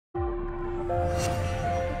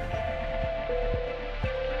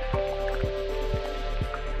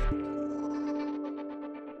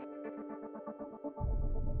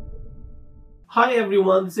Hi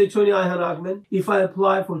everyone, this is Tony Ogmen. If I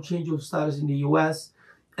apply for change of status in the US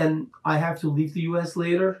and I have to leave the US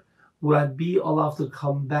later, would I be allowed to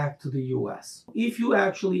come back to the US? If you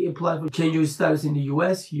actually apply for change of status in the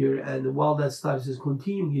US here and while that status is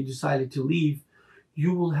continuing, you decided to leave,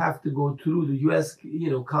 you will have to go through the US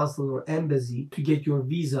consulate or embassy to get your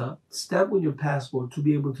visa stamped on your passport to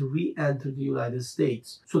be able to re-enter the United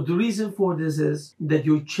States. So the reason for this is that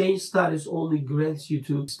your change status only grants you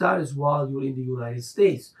to status while you're in the United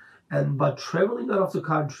States. And by traveling out of the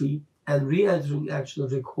country and re-entering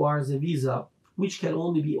actually requires a visa, which can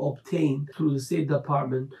only be obtained through the State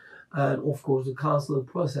Department and of course the consulate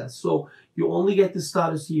process. So you only get the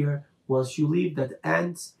status here once you leave. That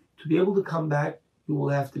ends. To be able to come back, you will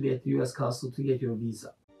have to be at the US consulate to get your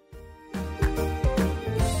visa.